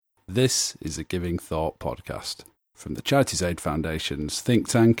This is a Giving Thought podcast from the Charities Aid Foundation's think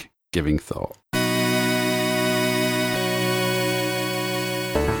tank, Giving Thought.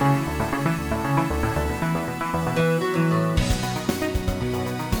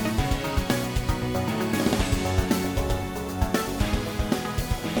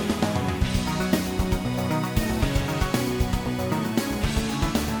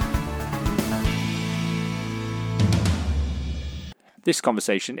 This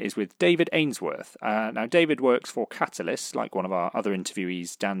conversation is with David Ainsworth. Now, David works for Catalyst, like one of our other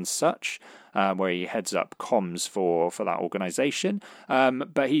interviewees, Dan Such, where he heads up comms for that organisation.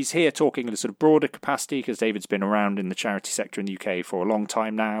 But he's here talking in a sort of broader capacity because David's been around in the charity sector in the UK for a long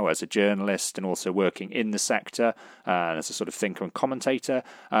time now as a journalist and also working in the sector as a sort of thinker and commentator.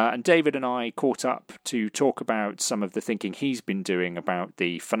 And David and I caught up to talk about some of the thinking he's been doing about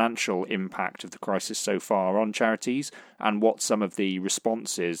the financial impact of the crisis so far on charities and what some of the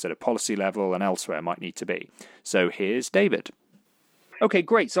responses at a policy level and elsewhere might need to be. So here's David. Okay,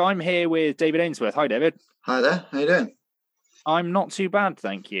 great. So I'm here with David Ainsworth. Hi, David. Hi there. How you doing? I'm not too bad,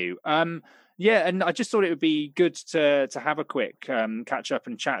 thank you. Yeah, and I just thought it would be good to have a quick catch up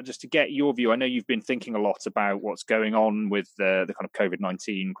and chat just to get your view. I know you've been thinking a lot about what's going on with the kind of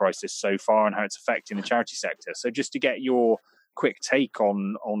COVID-19 crisis so far and how it's affecting the charity sector. So just to get your quick take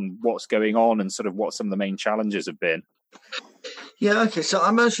on what's going on and sort of what some of the main challenges have been. Yeah, okay. So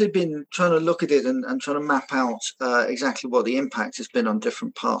I've actually been trying to look at it and trying to map out exactly what the impact has been on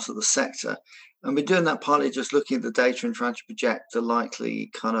different parts of the sector. And we're doing that partly just looking at the data and trying to project the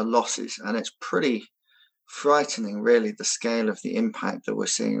likely kind of losses. And it's pretty frightening, really, the scale of the impact that we're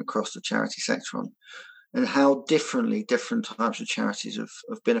seeing across the charity sector on and how differently different types of charities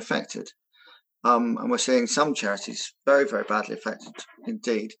have been affected. And we're seeing some charities very, very badly affected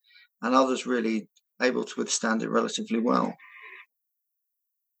indeed, and others really able to withstand it relatively well.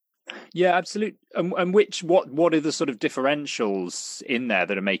 Yeah, absolutely. And what are the sort of differentials in there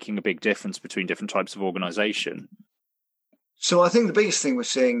that are making a big difference between different types of organisation? So I think the biggest thing we're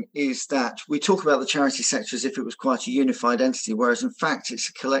seeing is that we talk about the charity sector as if it was quite a unified entity, whereas in fact it's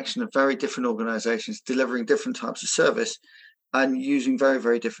a collection of very different organisations delivering different types of service and using very,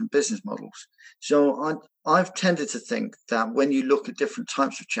 very different business models. So I've tended to think that when you look at different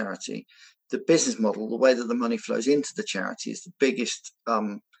types of charity, the business model, the way that the money flows into the charity is the biggest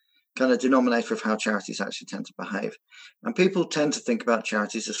kind of denominator of how charities actually tend to behave. And people tend to think about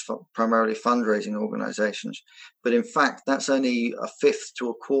charities as primarily fundraising organisations, but in fact, that's only a fifth to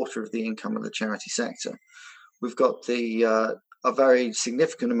a quarter of the income of the charity sector. We've got a very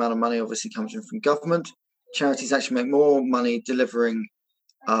significant amount of money obviously comes in from government. Charities actually make more money delivering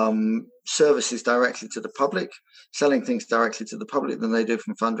services directly to the public, selling things directly to the public than they do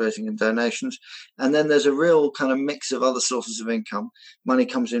from fundraising and donations. And then there's a real kind of mix of other sources of income. Money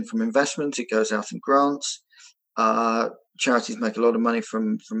comes in from investment, it goes out in grants. Charities make a lot of money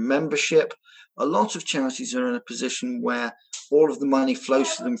from membership. A lot of charities are in a position where all of the money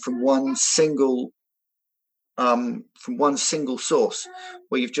flows to them from one single source,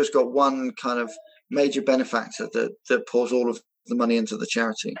 where you've just got one kind of major benefactor that pours all of the money into the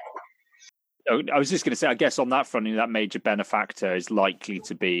charity. I was just going to say, I guess on that front, that major benefactor is likely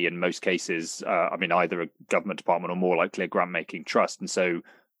to be, in most cases, either a government department or more likely a grant-making trust. And so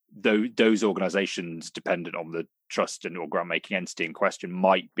those organisations dependent on the trust or grant-making entity in question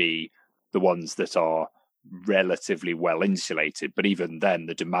might be the ones that are relatively well insulated. But even then,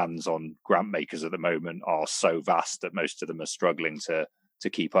 the demands on grant makers at the moment are so vast that most of them are struggling to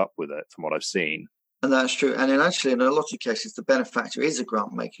keep up with it, from what I've seen. And that's true. And in a lot of cases, the benefactor is a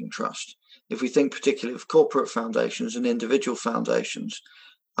grant-making trust. If we think particularly of corporate foundations and individual foundations,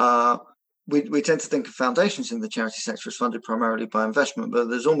 we tend to think of foundations in the charity sector as funded primarily by investment, but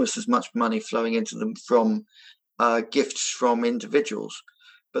there's almost as much money flowing into them from gifts from individuals.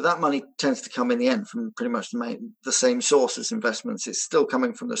 But that money tends to come in the end from pretty much the same source as investments. It's still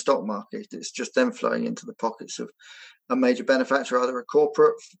coming from the stock market. It's just then flowing into the pockets of a major benefactor, either a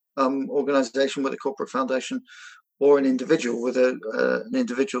corporate organisation with a corporate foundation or an individual with an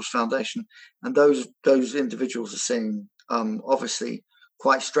individual's foundation. And those individuals are seeing obviously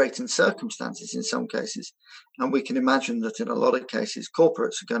quite straitened circumstances in some cases. And we can imagine that in a lot of cases,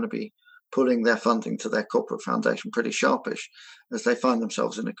 corporates are going to be pulling their funding to their corporate foundation pretty sharpish as they find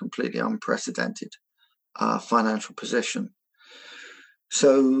themselves in a completely unprecedented financial position.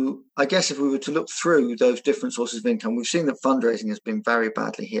 So I guess if we were to look through those different sources of income, we've seen that fundraising has been very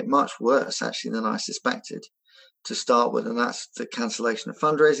badly hit, much worse actually than I suspected to start with. And that's the cancellation of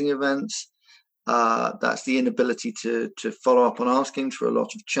fundraising events. That's the inability to follow up on asking through a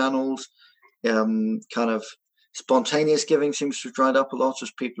lot of channels, kind of Spontaneous giving seems to have dried up a lot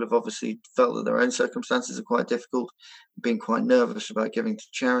as people have obviously felt that their own circumstances are quite difficult, been quite nervous about giving to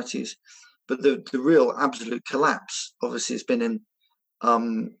charities. But the real absolute collapse obviously has been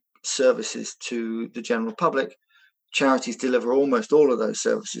in services to the general public. Charities deliver almost all of those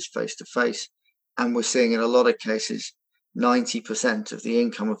services face to face, and we're seeing in a lot of cases 90% of the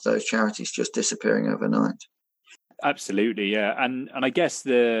income of those charities just disappearing overnight. Absolutely, yeah, and I guess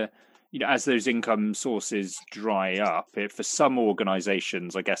as those income sources dry up, for some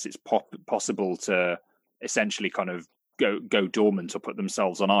organisations, I guess it's possible to essentially kind of go dormant or put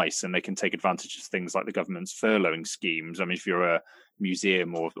themselves on ice, and they can take advantage of things like the government's furloughing schemes. I mean, if you're a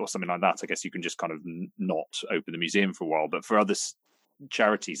museum or something like that, I guess you can just kind of not open the museum for a while. But for other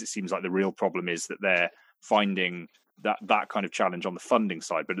charities, it seems like the real problem is that they're finding that kind of challenge on the funding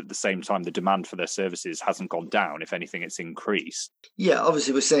side, but at the same time, the demand for their services hasn't gone down. If anything, it's increased. Yeah,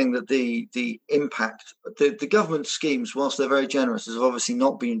 obviously, we're saying that the impact, the government schemes, whilst they're very generous, have obviously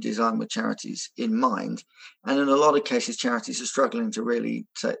not been designed with charities in mind. And in a lot of cases, charities are struggling to really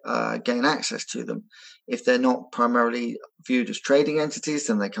gain access to them. If they're not primarily viewed as trading entities,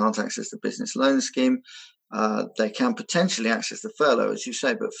 then they can't access the business loan scheme. They can potentially access the furlough, as you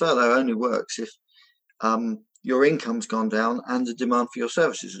say, but furlough only works if your income's gone down and the demand for your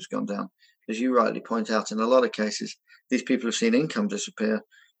services has gone down. As you rightly point out, in a lot of cases, these people have seen income disappear,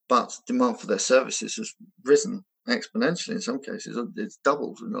 but demand for their services has risen exponentially in some cases. It's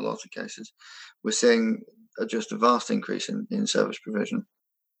doubled in a lot of cases. We're seeing just a vast increase in service provision.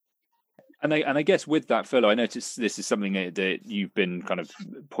 And I guess with that furlough, I noticed this is something that you've been kind of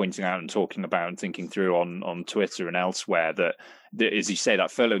pointing out and talking about and thinking through on Twitter and elsewhere, that as you say, that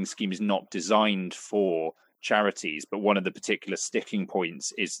furloughing scheme is not designed for charities, but one of the particular sticking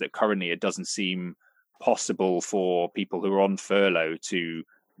points is that currently it doesn't seem possible for people who are on furlough to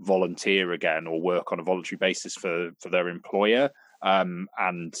volunteer again or work on a voluntary basis for their employer.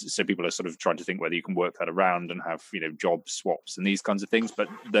 And so people are sort of trying to think whether you can work that around and have, job swaps and these kinds of things. But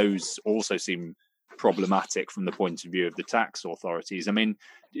those also seem problematic from the point of view of the tax authorities. I mean,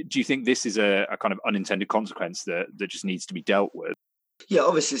 do you think this is a kind of unintended consequence that just needs to be dealt with? Yeah,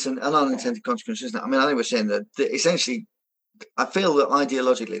 obviously it's an unintended consequence, isn't it? I mean, I think we're saying that essentially, I feel that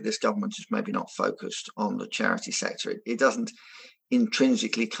ideologically this government is maybe not focused on the charity sector. It doesn't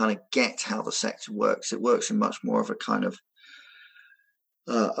intrinsically kind of get how the sector works. It works in much more of a kind of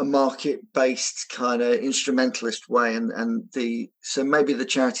a market-based kind of instrumentalist way, so maybe the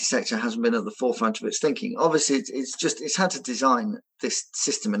charity sector hasn't been at the forefront of its thinking. Obviously, it's had to design this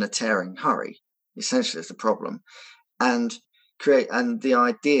system in a tearing hurry. Essentially, is the problem, and the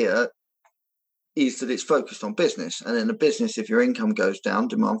idea is that it's focused on business, and in a business, if your income goes down,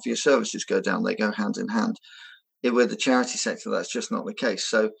 demand for your services go down. They go hand in hand. With the charity sector, that's just not the case.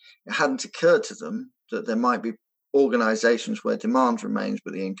 So it hadn't occurred to them that there might be organizations where demand remains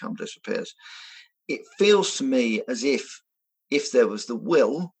but the income disappears. It feels to me as if there was the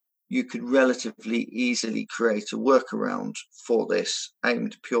will, you could relatively easily create a workaround for this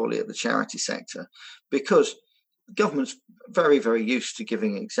aimed purely at the charity sector, because the government's very, very used to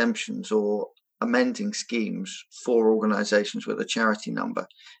giving exemptions or amending schemes for organizations with a charity number.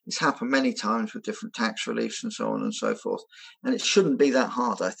 It's happened many times with different tax reliefs and so on and so forth. And it shouldn't be that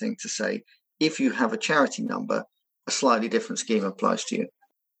hard, I think, to say, if you have a charity number, a slightly different scheme applies to you.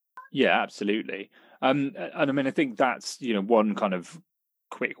 Yeah, absolutely. And I mean, I think that's, one kind of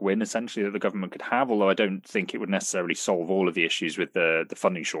quick win essentially that the government could have, although I don't think it would necessarily solve all of the issues with the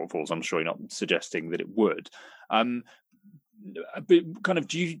funding shortfalls. I'm sure you're not suggesting that it would. But kind of,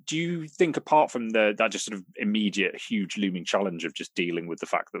 do you think, apart from that just sort of immediate, huge looming challenge of just dealing with the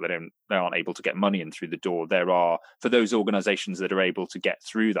fact that they aren't able to get money in through the door, there are, for those organisations that are able to get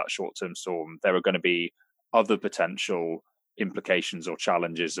through that short-term storm, there are going to be other potential implications or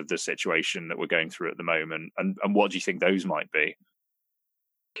challenges of the situation that we're going through at the moment, and what do you think those might be?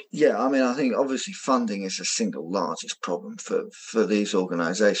 Yeah, I mean, I think obviously funding is the single largest problem for these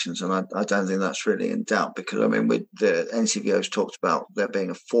organisations, and I don't think that's really in doubt, because I mean, the NCVO's talked about there being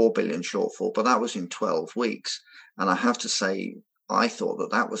a 4 billion shortfall, but that was in 12 weeks, and I have to say, I thought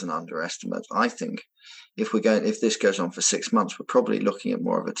that was an underestimate. I think if this goes on for 6 months, we're probably looking at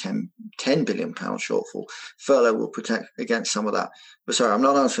more of a 10 billion pound shortfall. Furlough will protect against some of that. But sorry, I'm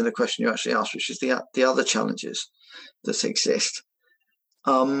not answering the question you actually asked, which is the other challenges that exist.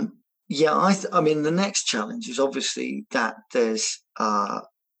 I mean, the next challenge is obviously that there's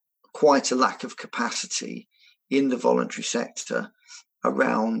quite a lack of capacity in the voluntary sector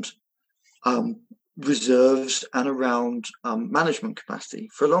around reserves and around management capacity.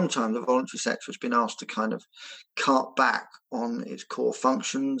 For a long time, the voluntary sector has been asked to kind of cut back on its core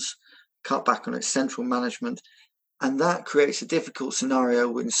functions, cut back on its central management. And that creates a difficult scenario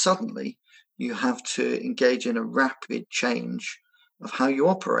when suddenly you have to engage in a rapid change of how you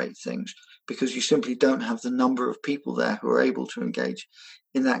operate things, because you simply don't have the number of people there who are able to engage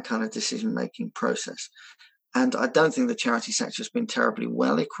in that kind of decision-making process. And I don't think the charity sector has been terribly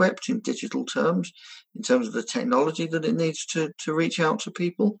well equipped in digital terms, in terms of the technology that it needs to reach out to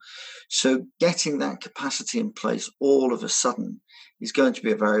people. So getting that capacity in place all of a sudden is going to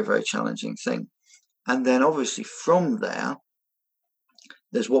be a very, very challenging thing. And then obviously from there,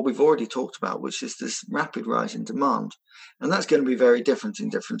 there's what we've already talked about, which is this rapid rise in demand. And that's going to be very different in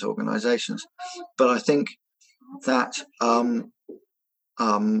different organizations. But I think that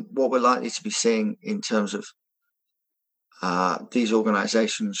what we're likely to be seeing in terms of these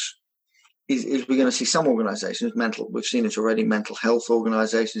organizations is we're going to see some organizations, we've seen it already, mental health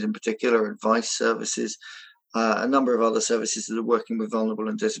organizations in particular, advice services, a number of other services that are working with vulnerable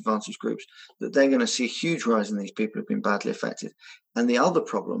and disadvantaged groups, that they're going to see a huge rise in these people who've been badly affected. And the other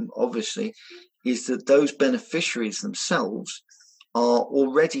problem, obviously, is that those beneficiaries themselves are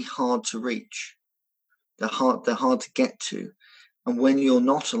already hard to reach. They're hard to get to. And when you're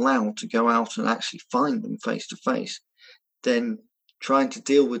not allowed to go out and actually find them face to face, then trying to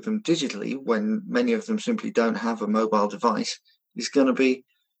deal with them digitally when many of them simply don't have a mobile device is going to be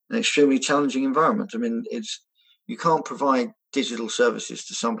an extremely challenging environment. I mean, you can't provide digital services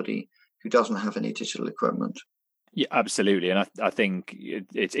to somebody who doesn't have any digital equipment. Yeah, absolutely. And I think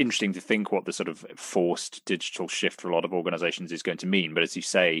it's interesting to think what the sort of forced digital shift for a lot of organizations is going to mean. But as you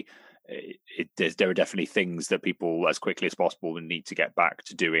say, there are definitely things that people as quickly as possible need to get back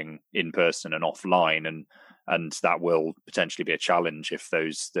to doing in person and offline. And that will potentially be a challenge if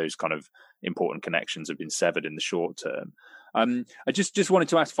those kind of important connections have been severed in the short term. I just wanted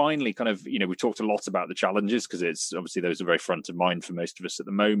to ask finally, kind of, we've talked a lot about the challenges because it's obviously those are very front of mind for most of us at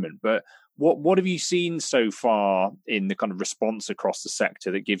the moment. But what have you seen so far in the kind of response across the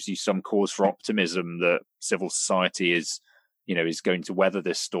sector that gives you some cause for optimism that civil society is going to weather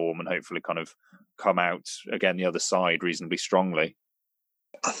this storm and hopefully kind of come out again the other side reasonably strongly?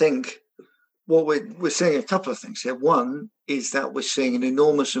 I think what we're seeing a couple of things here. One is that we're seeing an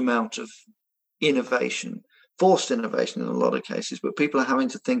enormous amount of innovation, forced innovation in a lot of cases, but people are having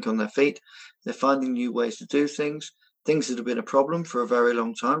to think on their feet. They're finding new ways to do things. Things that have been a problem for a very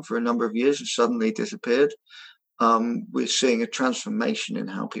long time, for a number of years, have suddenly disappeared. We're seeing a transformation in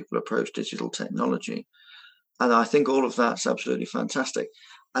how people approach digital technology. And I think all of that's absolutely fantastic.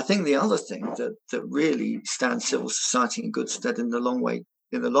 I think the other thing that really stands civil society in good stead in the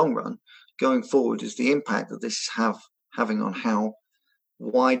long run, going forward, is the impact that this is having on how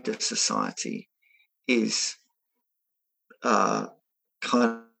wider society is kind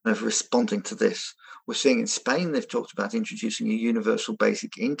of responding to this. We're seeing in Spain, they've talked about introducing a universal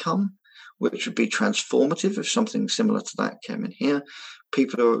basic income, which would be transformative if something similar to that came in here.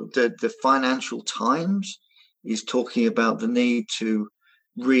 The Financial Times is talking about the need to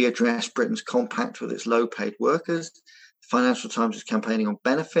readdress Britain's compact with its low-paid workers. The Financial Times is campaigning on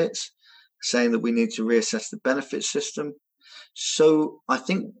benefits, saying that we need to reassess the benefit system. So I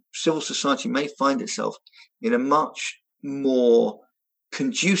think civil society may find itself in a much more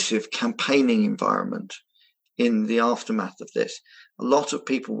conducive campaigning environment in the aftermath of this. A lot of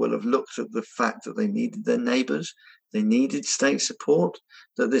people will have looked at the fact that they needed their neighbours, they needed state support,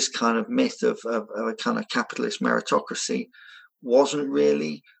 that this kind of myth of a kind of capitalist meritocracy wasn't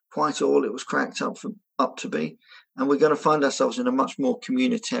really quite all it was cracked up to be. And we're going to find ourselves in a much more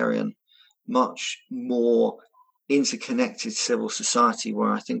communitarian, much more interconnected civil society,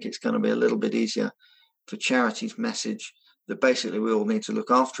 where I think it's going to be a little bit easier for charity's message that basically we all need to look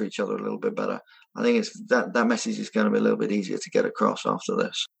after each other a little bit better. I think it's that message is going to be a little bit easier to get across after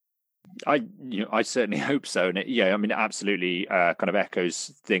this. I certainly hope so, and it absolutely kind of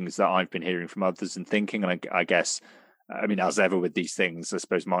echoes things that I've been hearing from others and thinking. And I guess, as ever with these things, I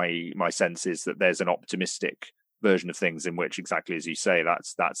suppose my sense is that there's an optimistic version of things in which, exactly as you say,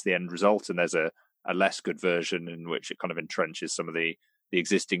 that's the end result, and there's a less good version in which it kind of entrenches some of the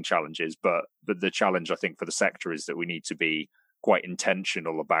existing challenges. But the challenge, I think, for the sector is that we need to be quite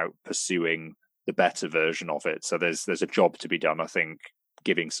intentional about pursuing the better version of it. So there's a job to be done, I think,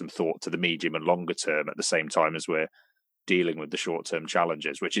 giving some thought to the medium and longer term at the same time as we're dealing with the short-term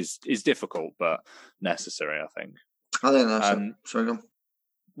challenges, which is difficult but necessary, I think. I think that's sorry, go on.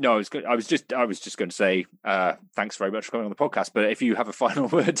 No, I was just going to say thanks very much for coming on the podcast. But if you have a final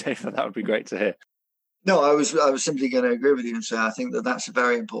word, David, that would be great to hear. No, I was simply going to agree with you and say I think that that's a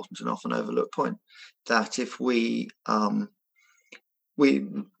very important and often overlooked point. That if we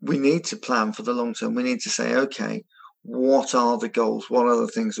need to plan for the long term, we need to say, okay, what are the goals? What are the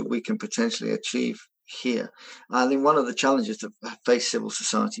things that we can potentially achieve here? I think one of the challenges that faced civil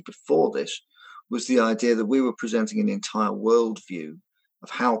society before this was the idea that we were presenting an entire worldview of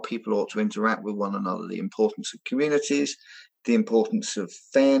how people ought to interact with one another, the importance of communities, the importance of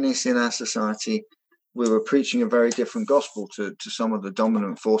fairness in our society. We were preaching a very different gospel to some of the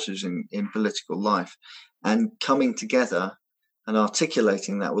dominant forces in political life, and coming together and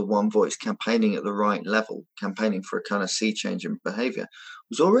articulating that with one voice, campaigning at the right level, campaigning for a kind of sea change in behaviour,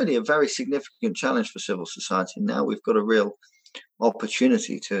 was already a very significant challenge for civil society. Now we've got a real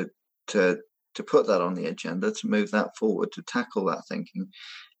opportunity to put that on the agenda, to move that forward, to tackle that thinking.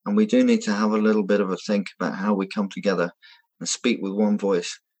 And we do need to have a little bit of a think about how we come together and speak with one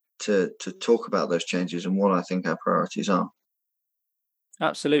voice to talk about those changes and what I think our priorities are.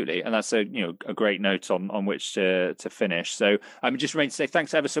 Absolutely, and that's a great note on which to finish. So just remains to say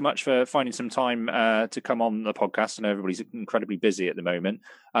thanks ever so much for finding some time to come on the podcast. I know everybody's incredibly busy at the moment,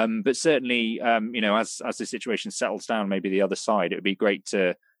 but certainly as the situation settles down, maybe the other side, it would be great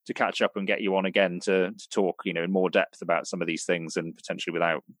to catch up and get you on again to talk in more depth about some of these things, and potentially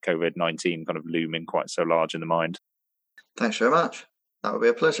without COVID-19 kind of looming quite so large in the mind. Thanks very much. That would be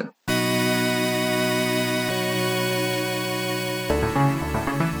a pleasure.